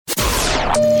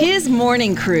His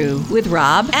morning crew with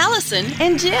Rob, Allison,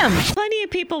 and Jim. Plenty of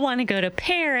people want to go to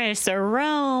Paris or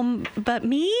Rome, but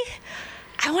me?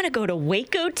 I want to go to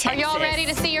Waco, Texas. Are y'all ready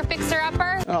to see your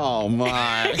fixer-upper? Oh,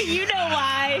 my. You know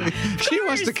why. She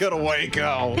wants to go to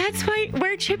Waco. That's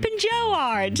where Chip and Joe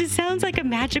are. It just sounds like a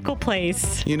magical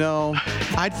place. You know,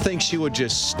 I'd think she would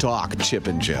just stalk Chip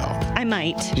and Joe. I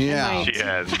might. Yeah. She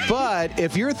has. But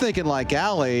if you're thinking like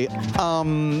Allie,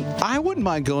 I wouldn't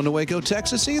mind going to Waco,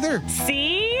 Texas either.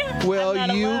 See? Well, I'm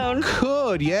not you alone.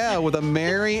 could, yeah, with a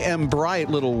merry and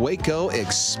bright little Waco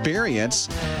experience.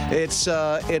 It's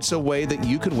a way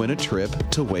that you could win a trip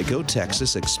to Waco,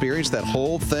 Texas. Experience that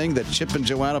whole thing that Chip and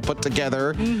Joanna put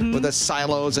together with the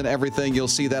silos and everything. You'll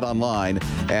see that online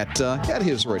at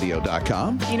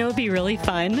hisradio.com. You know, it'd be really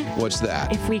fun. What's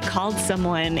that? If we called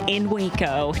someone in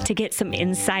Waco to get some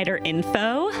insider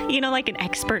info, you know, like an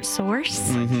expert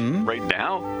source. Right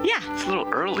now? Yeah. It's a little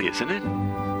early, isn't it?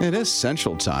 It is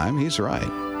Central Time. He's right.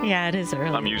 Yeah, it is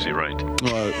early. I'm usually right.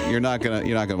 Well, you're not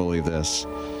gonna believe this.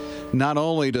 Not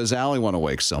only does Allie want to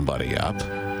wake somebody up,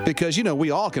 because, you know, we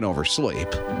all can oversleep.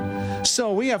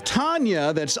 So we have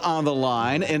Tanya that's on the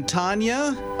line. And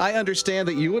Tanya, I understand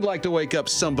that you would like to wake up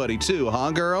somebody too,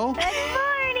 huh, girl? Good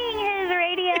morning, His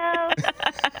Radio.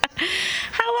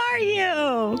 How are you?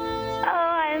 Oh,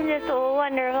 I'm just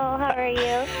wonderful. How are you?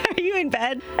 Are you in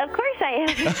bed? Of course I am.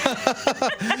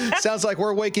 Sounds like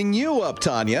we're waking you up,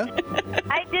 Tanya.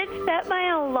 I did set my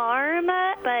alarm,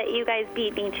 but you guys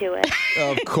beat me to it.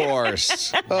 Of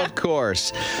course. Of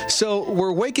course. So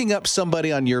we're waking up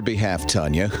somebody on your behalf,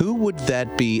 Tanya. Who would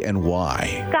that be and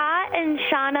why? Scott and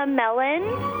Shauna Mellon,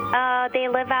 they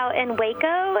live out in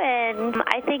Waco, and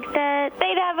I think that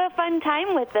they'd have a fun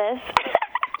time with this.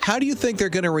 How do you think they're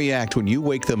going to react when you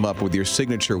wake them up with your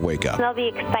signature wake up? They'll be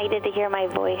excited to hear my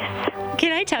voice.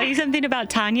 Can I tell you something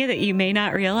about Tanya that you may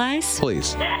not realize?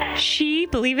 Please. She,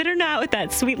 believe it or not, with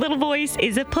that sweet little voice,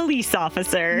 is a police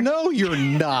officer. No, you're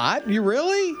not. You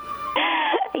really?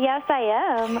 Yes,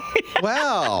 I am.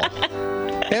 Wow.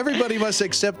 Everybody must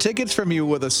accept tickets from you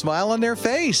with a smile on their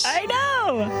face. I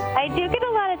know. I do get a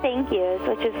lot of thank yous,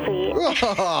 which is sweet.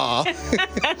 Aw.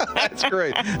 That's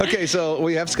great. Okay, so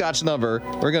we have Scott's number.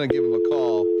 We're going to give him a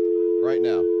call right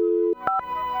now.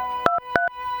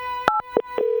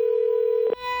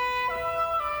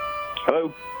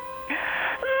 Hello?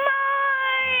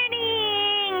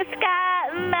 Morning,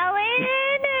 Scott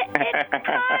Mellon. It's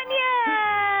Tanya.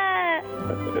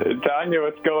 Tanya,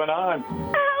 what's going on?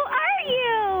 How are you?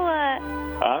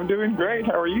 I'm doing great.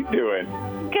 How are you doing?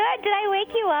 Good. Did I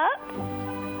wake you up?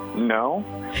 No.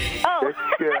 Oh.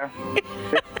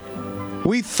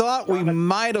 We thought we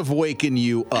might have waken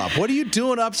you up. What are you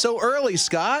doing up so early,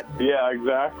 Scott? Yeah,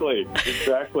 exactly.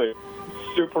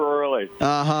 Super early.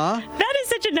 Uh-huh. That is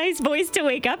such a nice voice to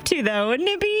wake up to, though, wouldn't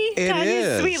it be? It Tanya's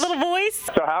is. sweet little voice.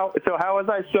 So how was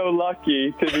I so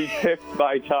lucky to be picked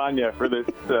by Tanya for this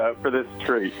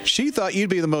treat? She thought you'd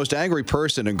be the most angry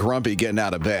person and grumpy getting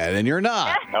out of bed, and you're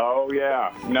not. Oh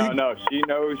yeah. No. She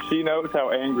knows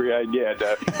how angry I get.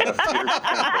 That's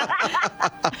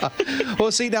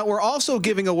Well, see, now we're also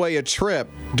giving away a trip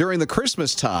during the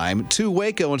Christmas time to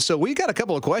Waco, and so we got a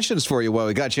couple of questions for you while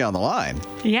we got you on the line.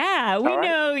 Yeah, we right.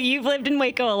 know you've lived in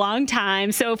Waco a long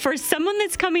time. So for someone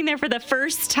that's coming there for the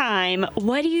first time,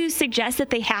 what do you suggest that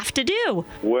they have to do?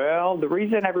 Well, the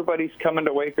reason everybody's coming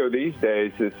to Waco these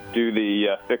days is to do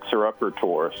the fixer-upper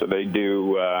tour. So they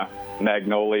do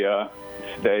Magnolia,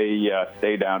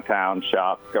 stay downtown,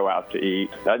 shop, go out to eat.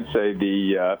 I'd say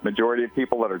the majority of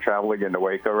people that are traveling into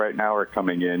Waco right now are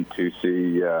coming in to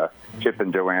see Chip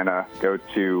and Joanna go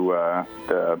to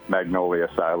the Magnolia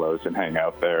silos and hang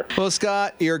out there. Well,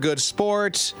 Scott, you're a good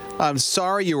sport. I'm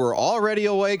sorry you were already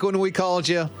awake when we called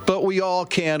you, but we all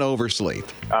can oversleep.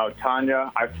 Oh,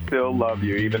 Tanya, I still love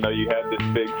you, even though you had this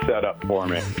big setup for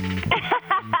me.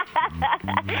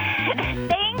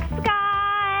 Thanks,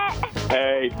 Scott.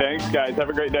 Hey, thanks, guys. Have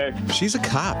a great day. She's a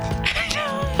cop.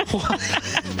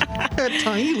 That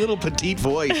tiny little petite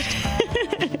voice.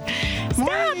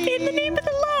 Stop, in the name of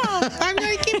the law. I'm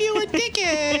going to give you a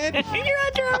ticket. You're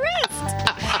under arrest.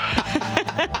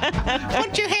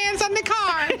 Put your hands on the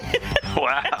car.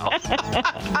 Wow.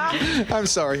 I'm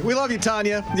sorry. We love you,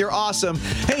 Tanya. You're awesome.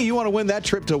 Hey, you want to win that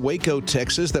trip to Waco,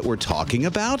 Texas that we're talking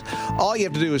about? All you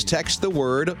have to do is text the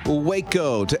word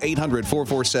Waco to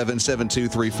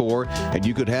 800-447-7234, and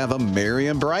you could have a merry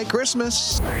and bright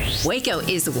Christmas. Waco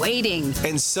is waiting.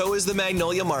 And so is the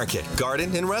Magnolia Market,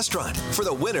 Garden, and Restaurant for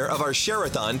the winner of our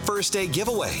Sharathon First Day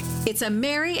Giveaway. It's a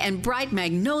merry and bright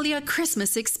Magnolia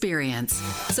Christmas experience.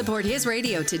 Support His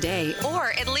Radio today,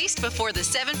 or at least before the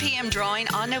 7 p.m. drawing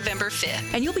on November December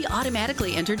 5th, and you'll be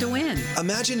automatically entered to win.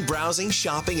 Imagine browsing,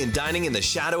 shopping, and dining in the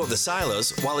shadow of the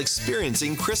silos while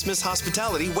experiencing Christmas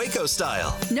hospitality Waco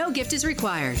style. No gift is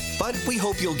required. But we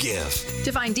hope you'll give.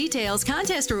 To find details,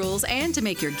 contest rules, and to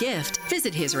make your gift,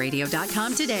 visit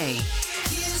hisradio.com today.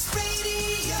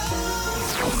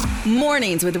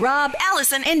 Mornings with Rob,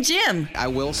 Allison, and Jim. I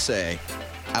will say,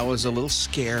 I was a little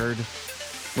scared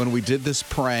when we did this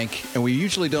prank, and we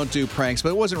usually don't do pranks, but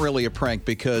it wasn't really a prank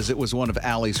because it was one of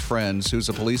Allie's friends who's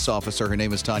a police officer. Her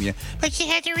name is Tanya. But she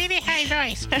has a really high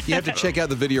voice. You have to check out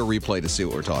the video replay to see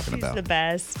what we're talking about. The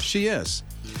best. She is.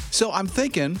 So I'm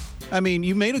thinking,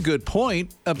 you made a good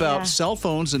point about cell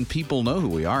phones, and people know who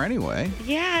we are anyway.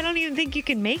 Yeah, I don't even think you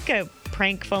can make a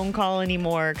prank phone call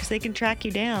anymore because they can track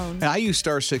you down. And I use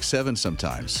 *67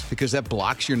 sometimes because that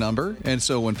blocks your number. And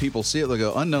so when people see it, they'll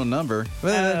go, unknown number.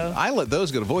 Then I let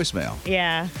those go to voicemail.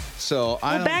 Yeah. So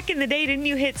back in the day, didn't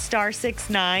you hit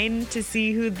 *69 to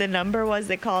see who the number was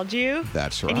that called you?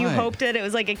 That's right. And you hoped that it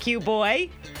was like a cute boy?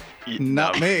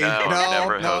 Not me. No,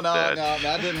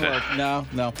 that didn't work.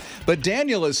 No. But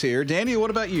Daniel is here. Daniel,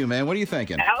 what about you, man? What are you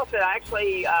thinking? Allison,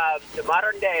 actually, the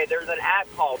modern day, there's an app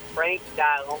called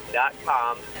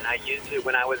prankdial.com, and I used it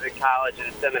when I was in college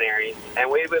and seminary. And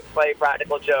we would play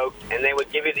practical jokes, and they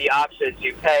would give you the option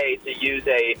to pay to use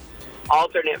a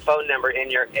alternate phone number in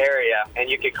your area, and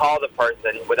you could call the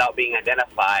person without being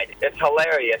identified. It's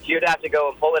hilarious. You'd have to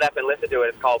go and pull it up and listen to it.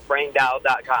 It's called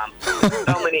prankdial.com.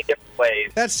 So many different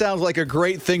ways. That sounds like a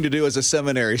great thing to do as a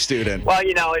seminary student. Well,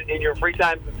 in your free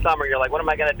time in summer, you're like, what am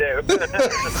I going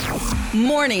to do?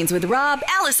 Mornings with Rob,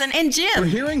 Allison, and Jim. We're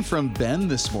hearing from Ben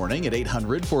this morning at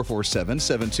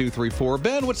 800-447-7234.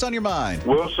 Ben, what's on your mind?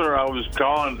 Well, sir, I was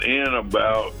calling in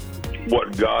about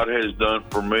what God has done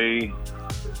for me.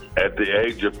 At the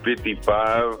age of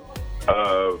 55,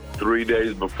 3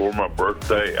 days before my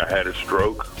birthday, I had a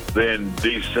stroke. Then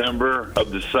December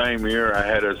of the same year, I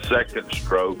had a second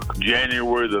stroke.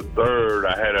 January the 3rd,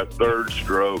 I had a third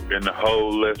stroke, and the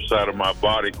whole left side of my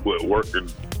body quit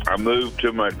working. I moved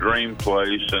to my dream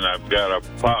place, and I've got a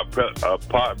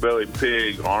pot-bellied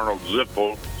pig, Arnold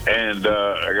Zippel, and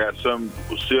I got some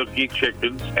silky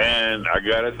chickens, and I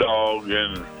got a dog,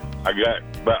 and I got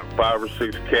about 5 or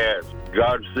 6 cats.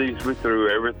 God sees me through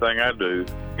everything I do.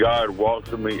 God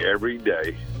walks with me every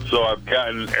day. So I've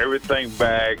gotten everything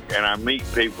back, and I meet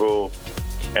people,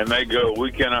 and they go,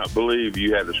 we cannot believe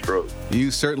you had a stroke.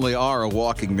 You certainly are a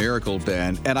walking miracle,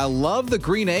 Ben. And I love the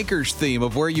Green Acres theme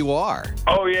of where you are.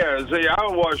 Oh, yeah. See, I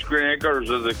watched Green Acres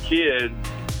as a kid,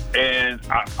 and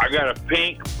I got a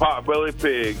pink pot-bellied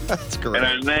pig. That's great. And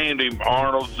I named him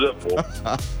Arnold Zippel.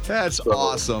 That's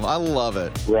awesome. I love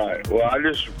it. Right. Well, I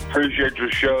just appreciate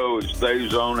your show. It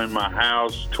stays on in my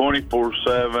house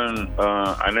 24/7.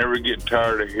 I never get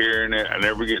tired of hearing it. I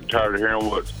never get tired of hearing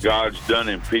what God's done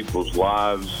in people's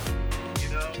lives.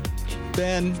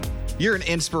 Ben, you're an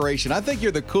inspiration. I think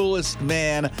you're the coolest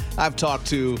man I've talked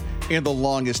to in the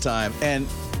longest time. And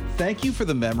thank you for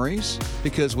the memories,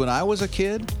 because when I was a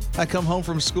kid, I come home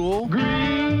from school.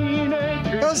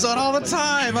 That was on all the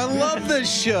time. I love this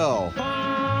show.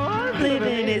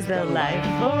 Living is the life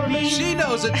for me. She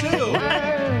knows it too.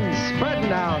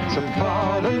 Spreading out some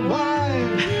bottled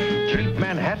wine. Treat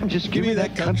Manhattan, just give me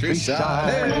that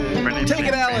countryside. Hey, take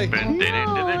it, Allie. New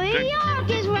York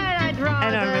is where I draw.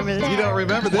 I don't remember this. You don't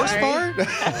remember this part?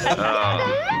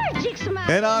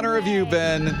 In honor of you,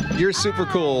 Ben, you're super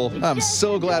cool. I'm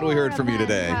so glad we heard from you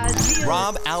today.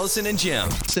 Rob, Allison, and Jim.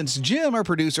 Since Jim, our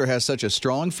producer, has such a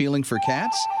strong feeling for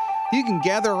cats, you can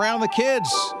gather around the kids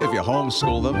if you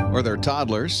homeschool them or their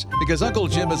toddlers, because Uncle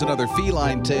Jim has another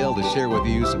feline tale to share with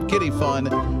you, some kitty fun,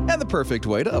 and the perfect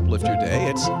way to uplift your day.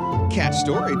 It's Cat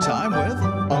Story Time with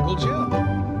Uncle Jim.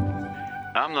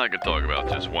 I'm not going to talk about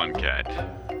just one cat.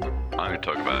 I'm going to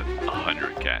talk about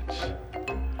 100 cats.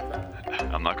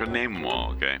 I'm not going to name them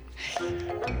all, okay?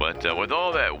 But with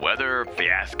all that weather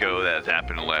fiasco that's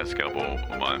happened in the last couple of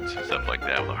months and stuff like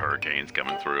that, with the hurricanes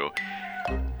coming through,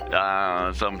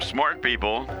 some smart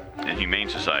people in humane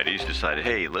societies decided,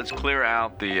 hey, let's clear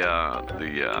out the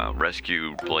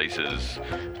rescue places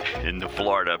in the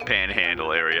Florida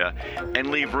Panhandle area and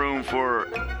leave room for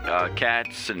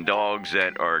cats and dogs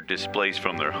that are displaced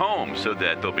from their home, so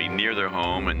that they'll be near their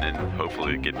home and then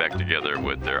hopefully get back together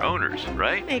with their owners,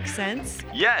 right? Makes sense.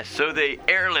 Yes, so they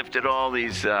airlifted all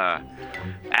these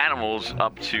animals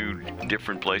up to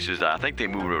different places. I think they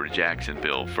moved over to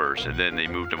Jacksonville first, and then they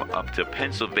moved them up to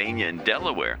Pennsylvania and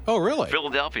Delaware. Oh, really?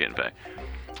 Philadelphia, in fact.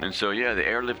 And so, yeah, they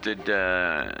airlifted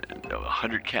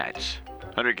 100 cats.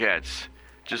 100 cats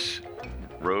just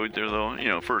rode their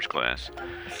little, first class.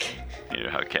 You know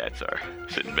how cats are,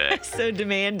 sitting back. So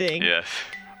demanding. Yes.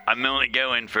 I'm only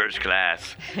going first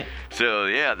class. So,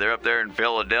 yeah, they're up there in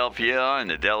Philadelphia and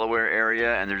the Delaware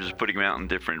area, and they're just putting them out in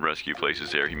different rescue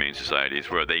places there, humane societies,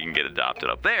 where they can get adopted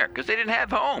up there because they didn't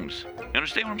have homes. You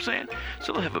understand what I'm saying?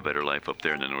 So they'll have a better life up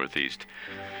there in the Northeast.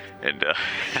 And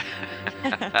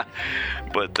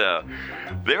but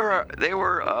they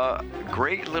were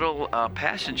great little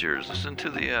passengers. Listen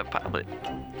to the pilot.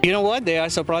 You know what? They are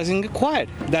surprisingly quiet.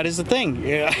 That is the thing.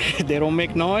 Yeah, they don't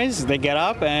make noise. They get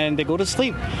up and they go to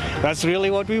sleep. That's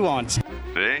really what we want.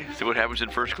 See what happens in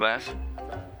first class?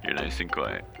 You're nice and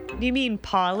quiet. Do you mean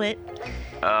pilot?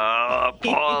 Pilot.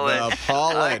 Pilot.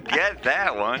 I get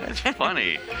that one. It's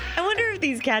funny. I wonder if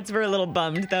these cats were a little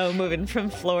bummed, though, moving from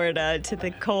Florida to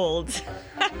the cold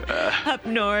up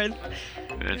north.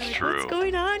 That's true. What's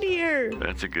going on here?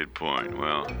 That's a good point.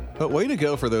 Well, but way to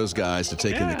go for those guys to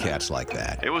take in the cats like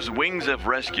that. It was Wings of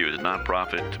Rescue, a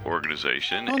nonprofit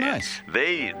organization. Oh, nice. And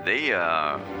they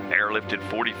airlifted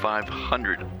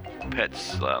 4,500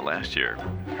 pets last year.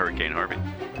 Hurricane Harvey.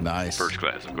 Nice. First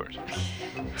class, of course.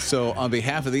 So on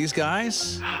behalf of these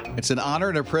guys, it's an honor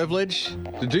and a privilege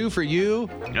to do for you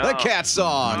the cat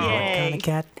song. What kind of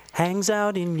cat hangs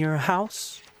out in your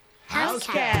house? House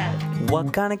cat.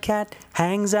 What kind of cat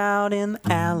hangs out in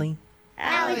the alley?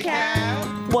 Alley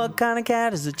cat. What kind of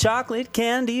cat is a chocolate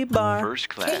candy bar? First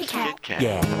class Kit Kat.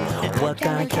 Yeah. What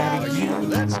kind of cat are you?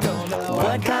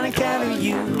 What kind of cat are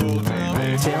you?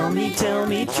 Tell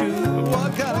me true.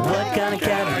 What kind of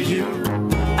cat are you?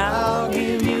 I'll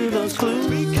give you those clues.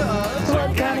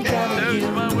 What kind of cat are you?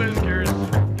 My whiskers.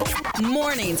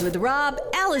 Mornings with Rob,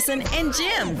 Allison, and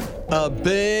Jim. A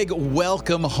big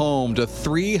welcome home to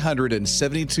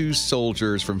 372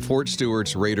 soldiers from Fort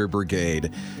Stewart's Raider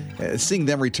Brigade. Seeing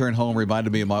them return home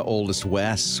reminded me of my oldest,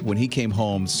 Wes, when he came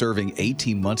home serving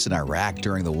 18 months in Iraq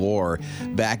during the war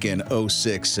back in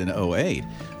 06 and 08.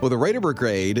 Well, the Raider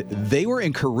Brigade, they were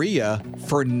in Korea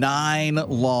for 9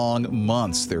 long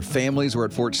months. Their families were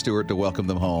at Fort Stewart to welcome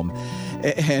them home.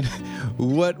 And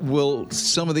what will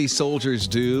some of these soldiers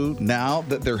do now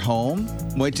that they're home?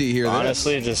 Wait till you hear this.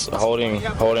 Honestly, just holding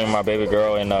my baby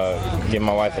girl and giving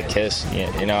my wife a kiss.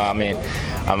 You know, I mean,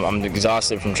 I'm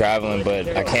exhausted from traveling,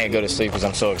 but I can't go to sleep because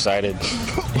I'm so excited.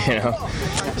 You know,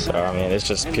 so I mean, it's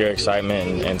just pure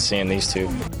excitement and seeing these two.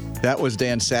 That was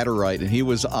Dan Satterwright, and he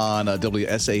was on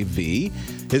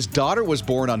WSAV. His daughter was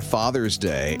born on Father's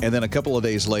Day, and then a couple of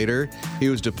days later, he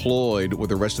was deployed with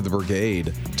the rest of the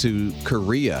brigade to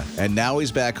Korea. And now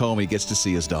he's back home. He gets to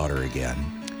see his daughter again.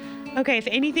 Okay, if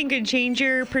anything could change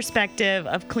your perspective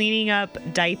of cleaning up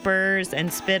diapers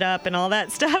and spit up and all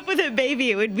that stuff with a baby,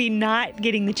 it would be not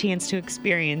getting the chance to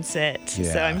experience it.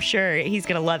 Yeah. So I'm sure he's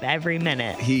going to love every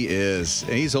minute. He is.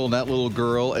 And he's holding that little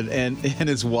girl, and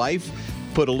his wife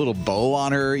put a little bow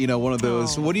on her, you know, one of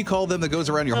those, what do you call them that goes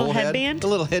around your whole head? Headband? A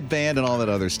little headband and all that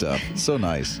other stuff. So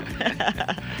nice.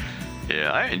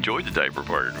 Yeah, I enjoyed the diaper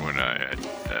part when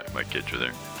my kids were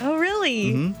there. Oh,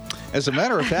 really? Mm-hmm. As a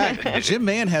matter of fact, Jim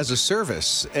Mann has a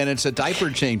service, and it's a diaper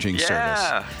changing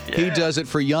service. He does it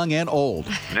for young and old.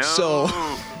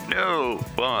 No,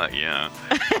 but yeah.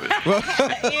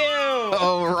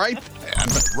 Oh, right.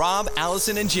 Rob,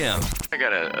 Allison, and Jim. I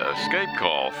got a Skype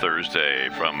call Thursday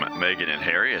from Megan and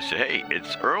Harry. I said, hey,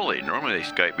 it's early. Normally they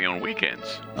Skype me on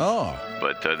weekends. Oh.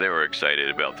 But they were excited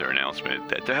about their announcement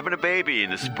that they're having a baby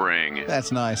in the spring.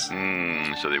 That's nice.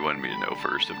 So they wanted me to know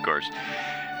first, of course.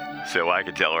 So I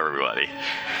could tell everybody.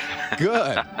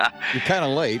 Good. You're kind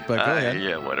of late, but go ahead.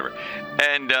 Yeah, whatever.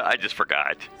 And I just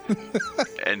forgot.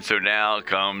 And so now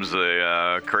comes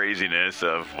the craziness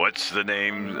of what's the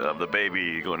name of the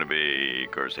baby going to be.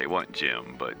 Of course, they want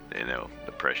Jim, but, you know,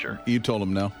 the pressure. You told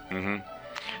him no? Mm-hmm.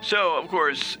 So, of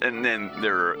course, and then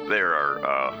there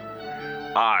are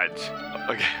odds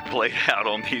played out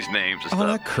on these names and stuff. Oh,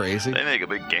 that's crazy. They make a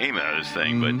big game out of this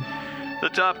thing, but the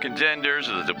top contenders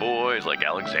are the boys like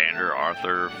Alexander,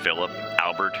 Arthur, Philip,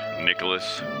 Albert,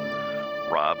 Nicholas,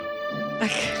 Rob.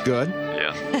 Good.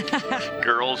 Yeah.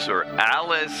 Girls are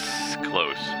Alice,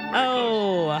 close.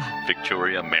 Oh.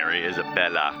 Victoria, Mary,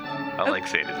 Isabella. I like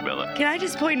saying Isabella. Can I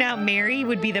just point out Mary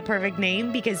would be the perfect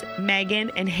name because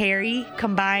Megan and Harry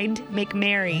combined make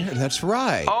Mary. That's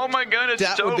right. Oh my goodness,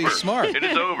 that it's would over. be smart. It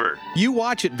is over. You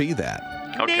watch it be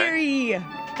that. Okay. Mary.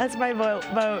 That's my vote.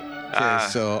 Okay,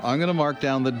 so I'm going to mark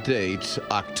down the date,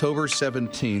 October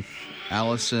 17th.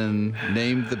 Allison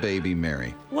named the baby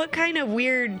Mary. What kind of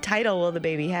weird title will the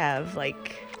baby have?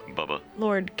 Like Bubba.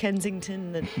 Lord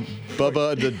Kensington.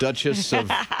 Bubba, the Duchess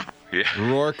of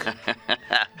Rourke.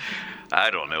 I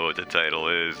don't know what the title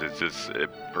is. It's just, it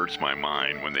hurts my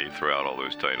mind when they throw out all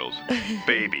those titles.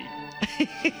 Baby.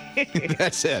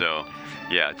 That's it. So,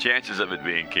 yeah, chances of it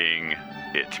being king,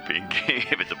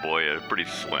 if it's a boy, are pretty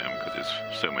slim because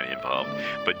there's so many involved.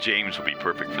 But James would be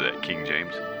perfect for that, King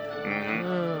James.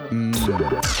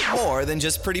 More than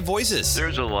just pretty voices.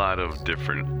 There's a lot of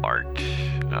different art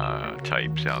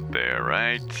types out there,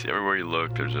 right? Everywhere you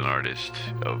look, there's an artist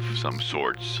of some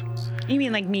sorts. You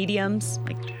mean like mediums?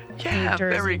 Like Yeah,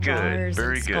 painters very and good. drawers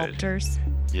Very and good. sculptors?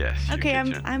 Yes. you Okay,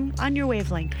 get I'm on your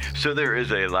wavelength. So there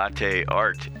is a latte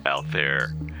art out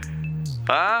there.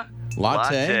 Huh?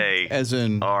 Latte? As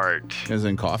in art. As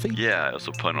in coffee? Yeah, I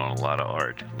also put on a lot of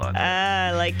art.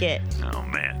 I like it. Oh,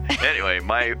 man. Anyway,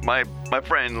 my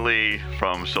friend Lee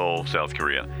from Seoul, South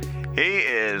Korea, he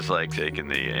is like taking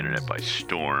the internet by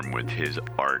storm with his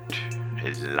art,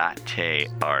 his latte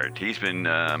art. He's been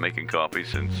making coffee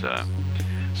since,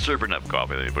 serving up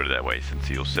coffee, let me put it that way, since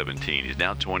he was 17. He's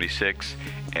now 26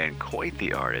 and quite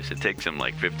the artist. It takes him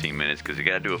like 15 minutes because you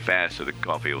got to do it fast so the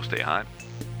coffee will stay hot.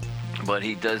 But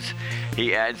he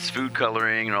adds food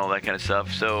coloring and all that kind of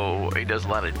stuff. So he does a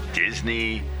lot of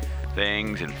Disney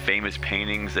things and famous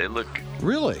paintings. They look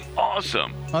really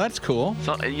awesome. Oh, that's cool.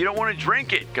 So you don't want to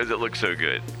drink it because it looks so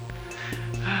good.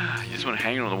 You just want to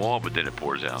hang it on the wall, but then it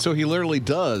pours out. So he literally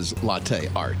does latte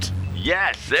art.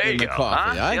 Yes, there in you the go.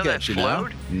 coffee. Huh? I See how get that you now.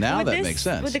 flowed? Now Would that this- makes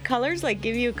sense. Would the colors like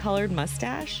give you a colored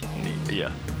mustache?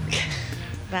 Yeah.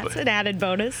 That's an added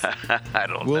bonus. I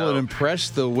don't Will know. it impress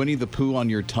the Winnie the Pooh on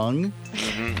your tongue?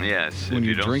 Yes. When if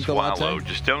you don't drink the swallow, latte?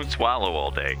 just don't swallow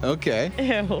all day. Okay.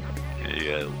 Ew.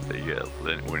 You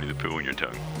got Winnie the Pooh in your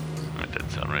tongue. That doesn't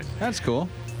sound right. That's cool.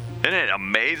 Isn't it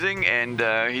amazing? And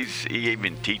he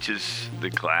even teaches the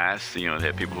class. You know, they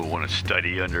have people who want to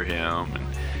study under him, and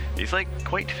he's like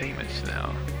quite famous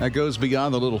now. That goes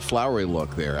beyond the little flowery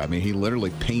look there. I mean, he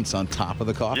literally paints on top of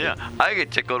the coffee. Yeah, I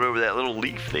get tickled over that little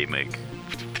leaf they make.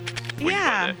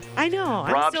 Yeah, I know.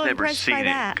 I'm Rob's so never impressed seen by it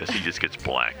that. because he just gets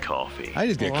black coffee. I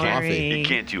just get coffee. You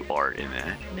can't do art in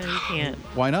that. No, you can't.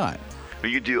 Why not?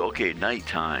 But you do, okay,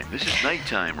 nighttime. This is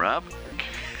nighttime, Rob.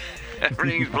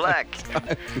 Everything's black.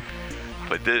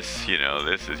 But this,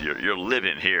 this is, you're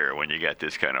living here when you got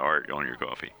this kind of art on your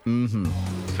coffee. Mm-hmm.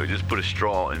 So just put a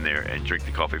straw in there and drink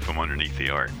the coffee from underneath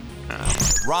the art.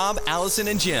 Rob, Allison,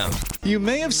 and Jim. You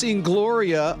may have seen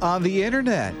Gloria on the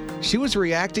internet. She was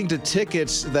reacting to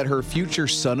tickets that her future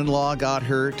son-in-law got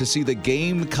her to see the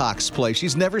Gamecocks play.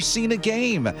 She's never seen a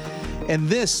game. And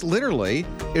this, literally,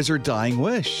 is her dying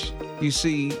wish. You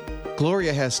see,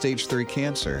 Gloria has stage 3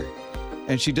 cancer,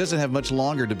 and she doesn't have much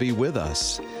longer to be with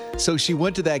us. So she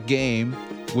went to that game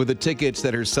with the tickets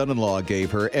that her son-in-law gave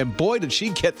her, and boy, did she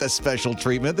get the special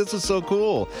treatment. This is so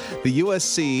cool. The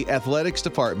USC Athletics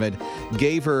Department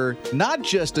gave her not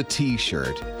just a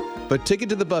T-shirt, but ticket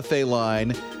to the buffet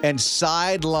line and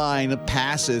sideline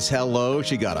passes. Hello,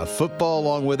 she got a football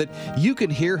along with it. You can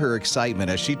hear her excitement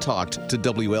as she talked to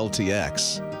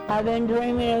WLTX. I've been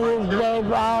dreaming of this day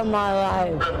for all my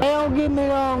life. They don't give me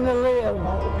long to live.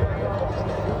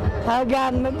 I've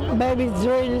got maybe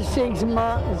 3 to 6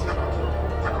 months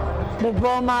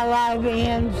before my life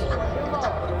ends.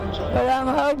 But I'm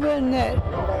hoping that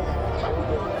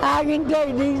I can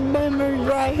take these memories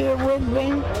right here with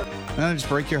me. That just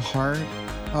break your heart?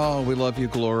 Oh, we love you,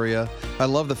 Gloria. I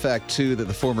love the fact, too, that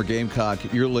the former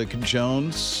Gamecock, Ehrlich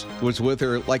Jones, was with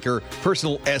her like her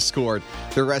personal escort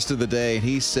the rest of the day. And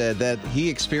he said that he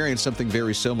experienced something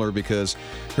very similar because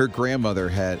his grandmother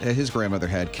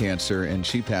had cancer, and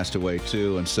she passed away,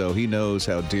 too. And so he knows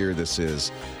how dear this is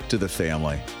to the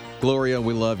family. Gloria,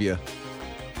 we love you.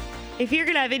 If you're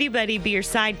going to have anybody be your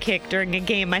sidekick during a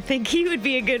game, I think he would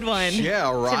be a good one. Yeah,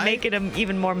 right. To make it an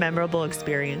even more memorable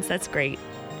experience. That's great.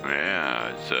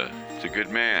 Yeah, it's a good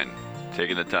man,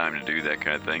 taking the time to do that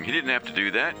kind of thing. He didn't have to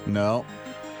do that, No.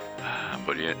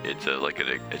 but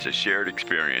it's a shared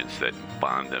experience that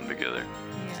bond them together.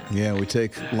 Yeah, we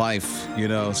take life,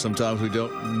 sometimes we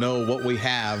don't know what we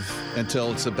have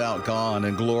until it's about gone,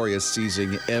 and Gloria's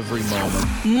seizing every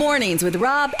moment. Mornings with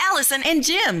Rob, Allison, and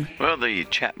Jim. Well, the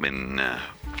Chapman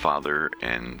father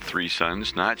and 3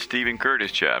 sons, not Stephen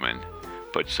Curtis Chapman,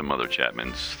 but some other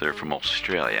Chapmans. They're from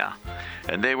Australia.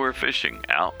 And they were fishing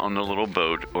out on the little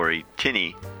boat, or a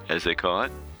tinny, as they call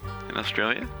it in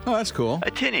Australia. Oh, that's cool.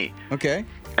 A tinny. Okay.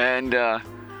 And a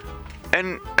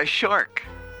shark,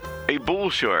 a bull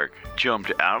shark,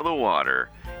 jumped out of the water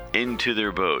into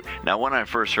their boat. Now, when I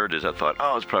first heard this, I thought,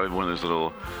 oh, it's probably one of those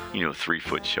little,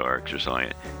 3-foot sharks or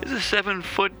something. It's a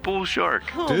 7-foot bull shark.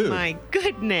 Oh, Dude. my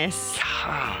goodness.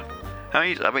 I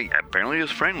mean, apparently it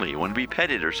was friendly. It wanted to be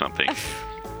petted or something.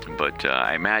 But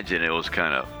I imagine it was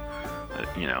kind of,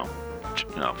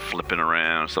 flipping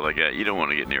around, stuff like that. You don't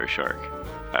want to get near a shark.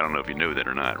 I don't know if you know that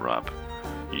or not, Rob.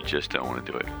 You just don't want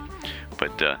to do it.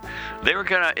 But they were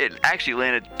it actually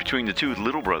landed between the two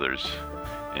little brothers,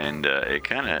 and it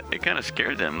kind of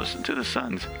scared them. Listen to the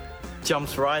sons.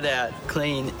 Jumps right out,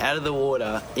 clean, out of the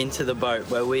water, into the boat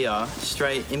where we are,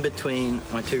 straight in between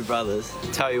my two brothers.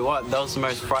 Tell you what, that was the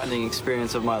most frightening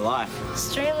experience of my life.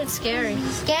 Straight up scary.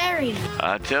 Scary.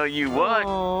 I tell you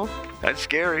what, that's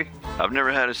scary. I've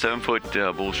never had a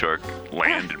 7-foot bull shark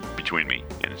land between me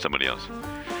and somebody else.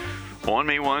 On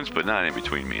me once, but not in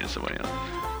between me and somebody else.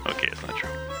 Okay, it's not true.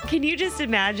 Can you just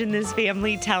imagine this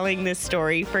family telling this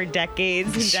story for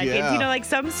decades and decades? Yeah. You know, like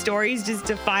some stories just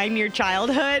define your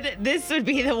childhood. This would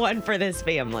be the one for this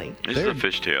family. This is a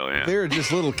fishtail, yeah. They're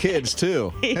just little kids,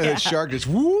 too. And Yeah. the shark just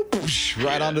whoop,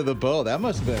 right onto the boat. That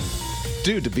must have been...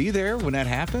 Dude, to be there when that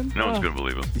happened? No one's going to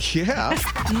believe him. Yeah.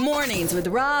 Mornings with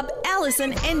Rob,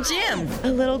 Allison, and Jim.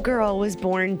 A little girl was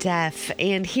born deaf,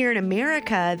 and here in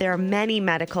America, there are many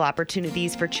medical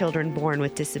opportunities for children born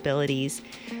with disabilities.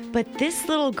 But this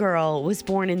little girl was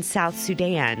born in South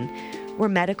Sudan, where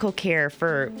medical care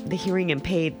for the hearing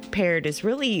impaired is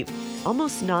really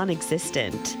almost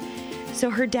non-existent.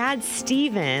 So her dad,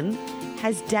 Steven,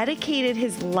 has dedicated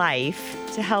his life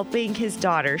to helping his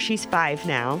daughter. She's 5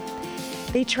 now.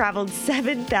 They traveled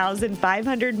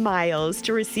 7,500 miles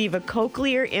to receive a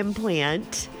cochlear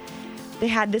implant. They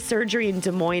had the surgery in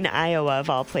Des Moines, Iowa, of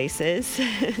all places.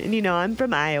 And you know, I'm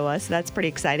from Iowa, so that's pretty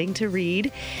exciting to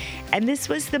read. And this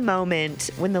was the moment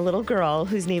when the little girl,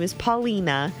 whose name is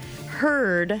Paulina,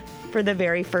 heard for the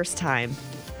very first time.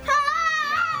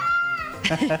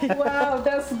 Wow,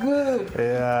 that's good.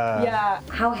 Yeah. Yeah.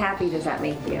 How happy does that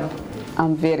make you?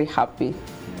 I'm very happy.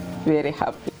 Very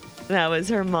happy. That was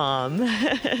her mom.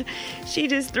 She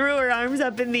just threw her arms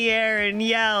up in the air and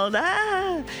yelled,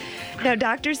 ah! Now,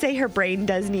 doctors say her brain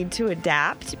does need to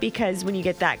adapt because when you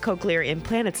get that cochlear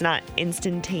implant, it's not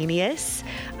instantaneous.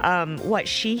 What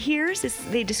she hears is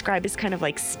they describe as kind of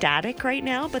like static right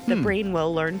now, but the brain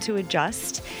will learn to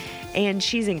adjust. And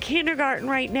she's in kindergarten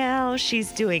right now.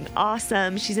 She's doing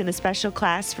awesome. She's in a special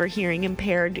class for hearing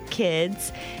impaired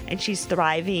kids, and she's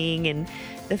thriving. And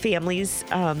the families,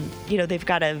 they've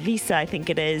got a visa, I think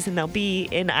it is, and they'll be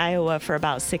in Iowa for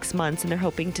about 6 months, and they're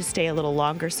hoping to stay a little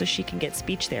longer so she can get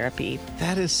speech therapy.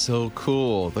 That is so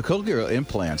cool. The cochlear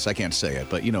implants, I can't say it,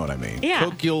 but you know what I mean. Yeah.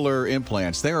 Cochlear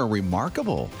implants, they are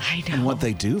remarkable. I know. And what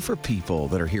they do for people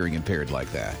that are hearing impaired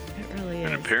like that.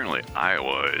 And apparently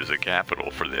Iowa is a capital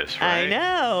for this, right? I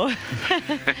know.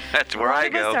 That's where I A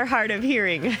lot go. of us are hard of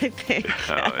hearing, I think.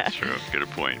 Oh, that's true. Good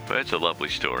point. But it's a lovely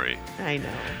story. I know.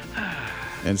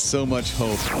 And so much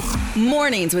hope.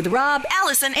 Mornings with Rob,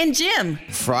 Allison, and Jim.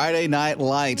 Friday Night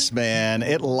Lights, man.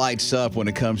 It lights up when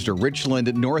it comes to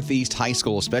Richland Northeast High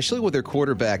School, especially with their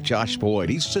quarterback, Josh Boyd.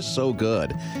 He's just so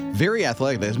good. Very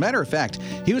athletic. As a matter of fact,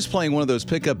 he was playing one of those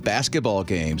pickup basketball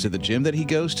games at the gym that he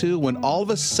goes to when all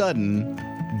of a sudden,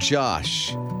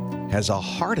 Josh has a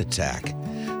heart attack.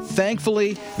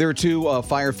 Thankfully, there were 2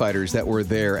 firefighters that were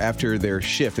there after their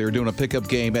shift. They were doing a pickup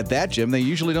game at that gym. They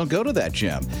usually don't go to that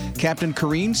gym. Captain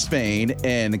Corrine Spain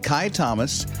and Kai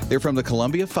Thomas, they're from the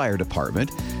Columbia Fire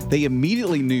Department. They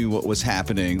immediately knew what was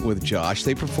happening with Josh.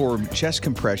 They performed chest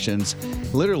compressions,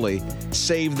 literally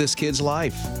saved this kid's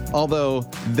life. Although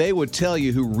they would tell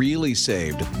you who really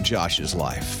saved Josh's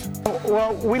life.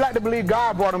 Well, we like to believe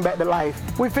God brought him back to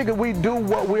life. We figured we do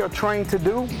what we are trained to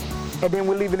do, and then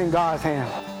we leave it in God's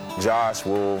hands. Josh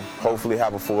will hopefully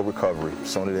have a full recovery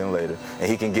sooner than later,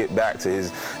 and he can get back to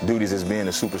his duties as being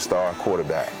a superstar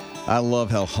quarterback. I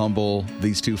love how humble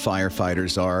these 2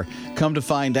 firefighters are. Come to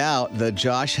find out that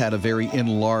Josh had a very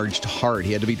enlarged heart.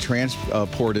 He had to be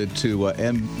transported to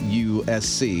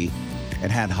MUSC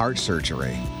and had heart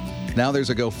surgery. Now there's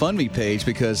a GoFundMe page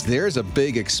because there's a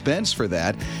big expense for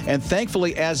that. And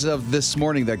thankfully, as of this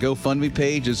morning, that GoFundMe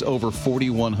page is over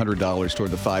 $4,100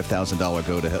 toward the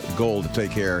 $5,000 goal to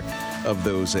take care of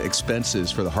those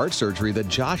expenses for the heart surgery that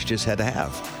Josh just had to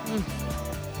have.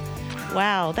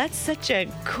 Wow, that's such a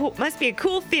cool, must be a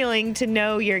cool feeling to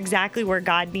know you're exactly where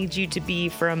God needs you to be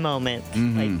for a moment.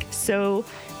 Like, so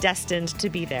destined to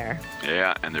be there.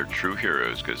 Yeah, and they're true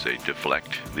heroes because they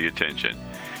deflect the attention.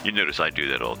 You notice I do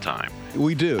that all the time.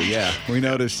 We do, yeah. We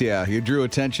noticed, yeah. You drew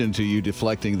attention to you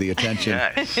deflecting the attention.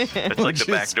 Yes, it's like the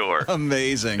back door.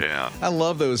 Amazing. Yeah. I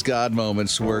love those God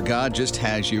moments where God just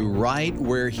has you right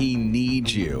where he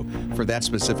needs you for that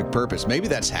specific purpose. Maybe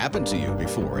that's happened to you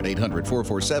before at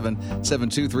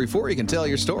 800-447-7234. You can tell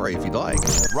your story if you'd like.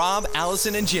 Rob,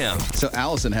 Allison, and Jim. So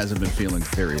Allison hasn't been feeling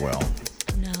very well.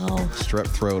 No. Strep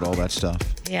throat, all that stuff.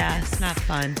 Yeah, it's not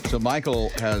fun. So Michael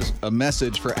has a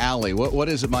message for Allie. What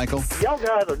is it, Michael? Y'all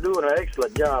guys are doing an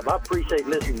excellent job. I appreciate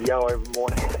listening to y'all every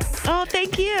morning. Oh,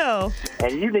 thank you.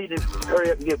 And you need to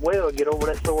hurry up and get well and get over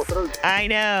that sore throat. I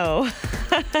know.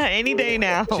 Any day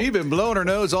now. She's been blowing her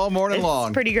nose all morning long.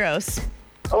 It's pretty gross.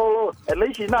 Oh, Lord. At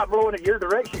least she's not blowing it your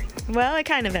direction. Well, I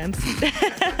kind of am.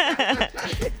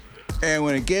 And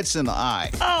when it gets in the eye.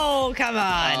 Oh, come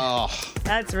on. Oh.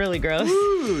 That's really gross.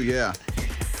 Ooh, yeah.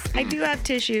 I do have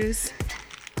tissues.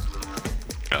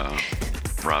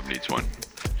 Rob needs one.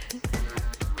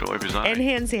 To wipe his eye. And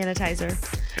hand sanitizer.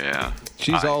 Yeah.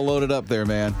 She's all loaded up there,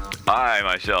 man. I,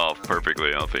 myself,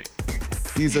 perfectly healthy.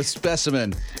 He's a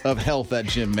specimen of health, that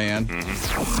Jim man.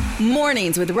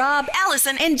 Mornings with Rob,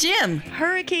 Allison, and Jim.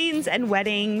 Hurricanes and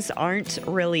weddings aren't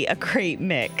really a great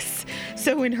mix.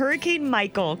 So when Hurricane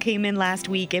Michael came in last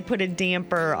week, it put a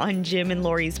damper on Jim and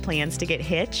Lori's plans to get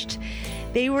hitched.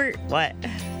 They were, what?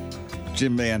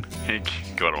 Jim man. He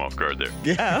caught him off guard there.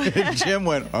 Yeah. Oh. Jim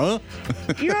went, huh?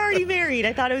 You're already married.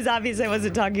 I thought it was obvious I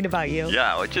wasn't talking about you.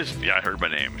 Yeah, I heard my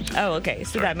name. Oh, okay.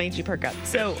 So that made you perk up.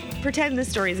 So pretend the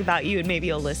story's about you and maybe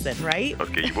you'll listen, right?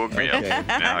 Okay, you woke me up.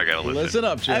 Now I gotta listen. Listen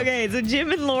up, Jim. Okay, so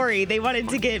Jim and Lori, they wanted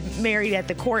to get married at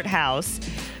the courthouse,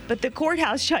 but the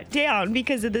courthouse shut down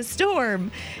because of the storm.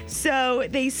 So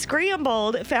they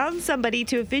scrambled, found somebody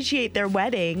to officiate their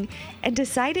wedding, and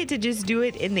decided to just do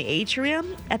it in the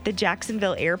atrium at the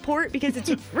Jacksonville airport because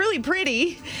it's really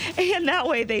pretty. And that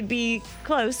way they'd be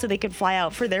close so they could fly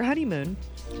out for their honeymoon.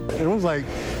 It was like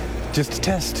just a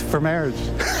test for marriage.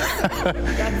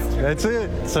 That's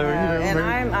it. So, and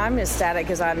I'm ecstatic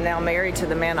because I'm now married to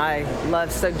the man I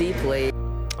love so deeply.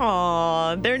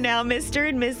 Aw, they're now Mr.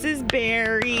 and Mrs.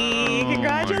 Barry.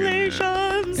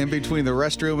 Congratulations. In between the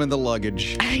restroom and the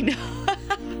luggage. I know.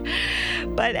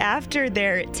 But after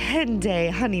their 10-day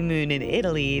honeymoon in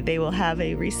Italy, they will have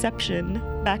a reception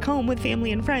back home with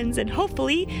family and friends, and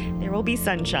hopefully there will be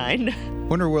sunshine.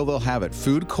 Wonder where they'll have it?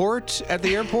 Food court at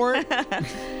the airport?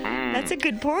 That's a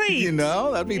good point. You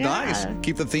know, that'd be nice.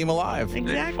 Keep the theme alive.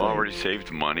 They've already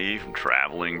saved money from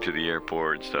traveling to the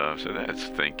airport and stuff, so that's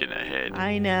thinking ahead.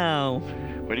 I know.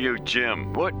 What do you,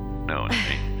 Jim? What? No, not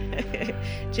me.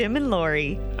 Jim and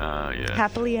Lori. Yeah.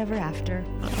 Happily ever after.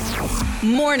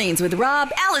 Mornings with Rob,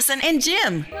 Allison, and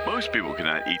Jim. Most people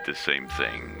cannot eat the same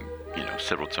thing,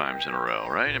 several times in a row,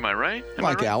 right? Am I right?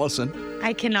 Like Allison.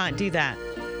 I cannot do that.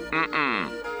 Mm-mm.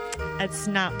 That's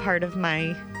not part of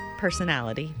my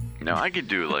personality. No, I could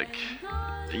do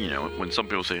when some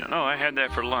people say, oh, I had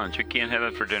that for lunch, you can't have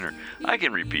it for dinner. I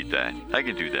can repeat that. I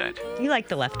can do that. You like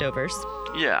the leftovers.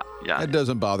 Yeah. That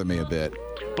doesn't bother me a bit.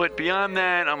 But beyond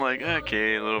that, I'm like,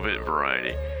 okay, a little bit of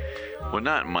variety. Well,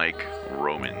 not Mike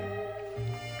Roman.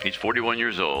 He's 41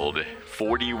 years old.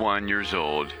 41 years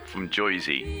old from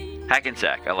Jersey.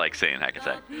 Hackensack. I like saying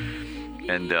Hackensack.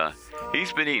 And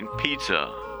he's been eating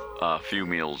pizza a few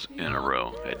meals in a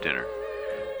row at dinner.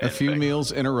 A few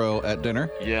meals in a row at dinner?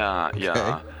 Yeah.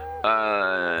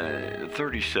 Okay.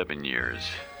 37 years.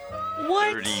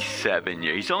 What? 37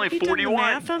 years. He's only Have you 41.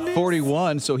 done the math on this?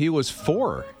 41, so he was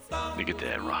 4. Look at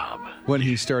that, Rob. When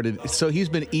he started. So he's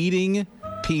been eating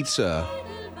pizza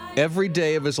every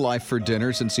day of his life for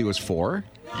dinner since he was 4?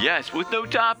 Yes, with no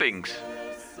toppings.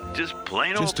 Just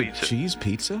plain old pizza. Just a cheese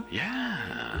pizza? Yeah.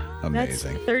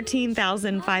 Amazing. That's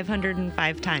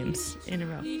 13,505 times in a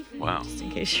row. Wow. Just in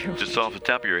case you're... Just off the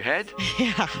top of your head?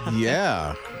 Yeah.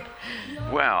 Yeah.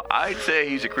 Wow, I'd say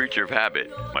he's a creature of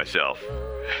habit myself.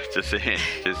 Just a hint,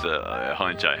 just a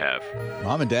hunch I have.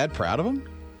 Mom and Dad proud of him?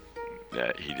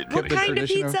 Yeah, he did. What kind of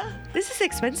pizza? This is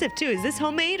expensive, too. Is this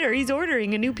homemade, or he's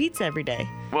ordering a new pizza every day?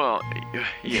 Well,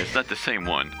 yeah, it's not the same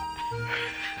one.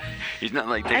 He's not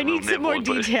like that. I need some more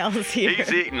details here.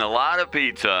 He's eating a lot of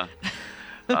pizza.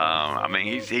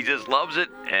 He just loves it,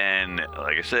 and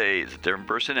like I say, it's different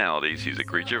personalities. He's a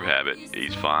creature of habit.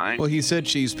 He's fine. Well, he said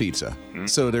cheese pizza,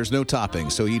 so there's no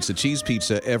toppings. So he eats a cheese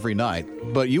pizza every night.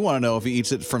 But you want to know if he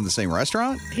eats it from the same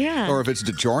restaurant? Yeah. Or if it's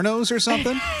DiGiorno's or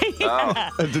something?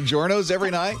 Yeah. DiGiorno's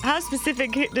every night? How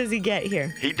specific does he get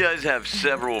here? He does have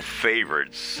several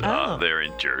favorites there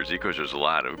in Jersey, because there's a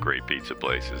lot of great pizza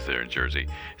places there in Jersey.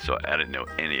 So I didn't know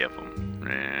any of them.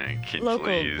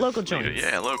 Local joints.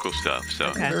 Yeah, local stuff.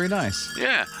 So Okay. Very nice.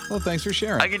 Yeah. Well, thanks for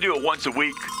sharing. I can do it once a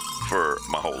week for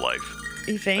my whole life.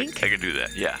 You think? I can do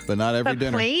that, yeah. But not every But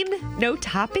dinner. plain? No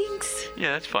toppings?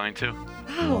 Yeah, that's fine too.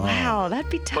 Oh, wow. That'd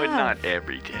be tough. But not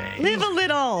every day. Live a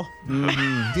little.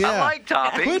 Yeah. I like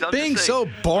toppings. Quit I'm being just so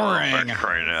saying. boring. Oh, for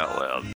crying out loud.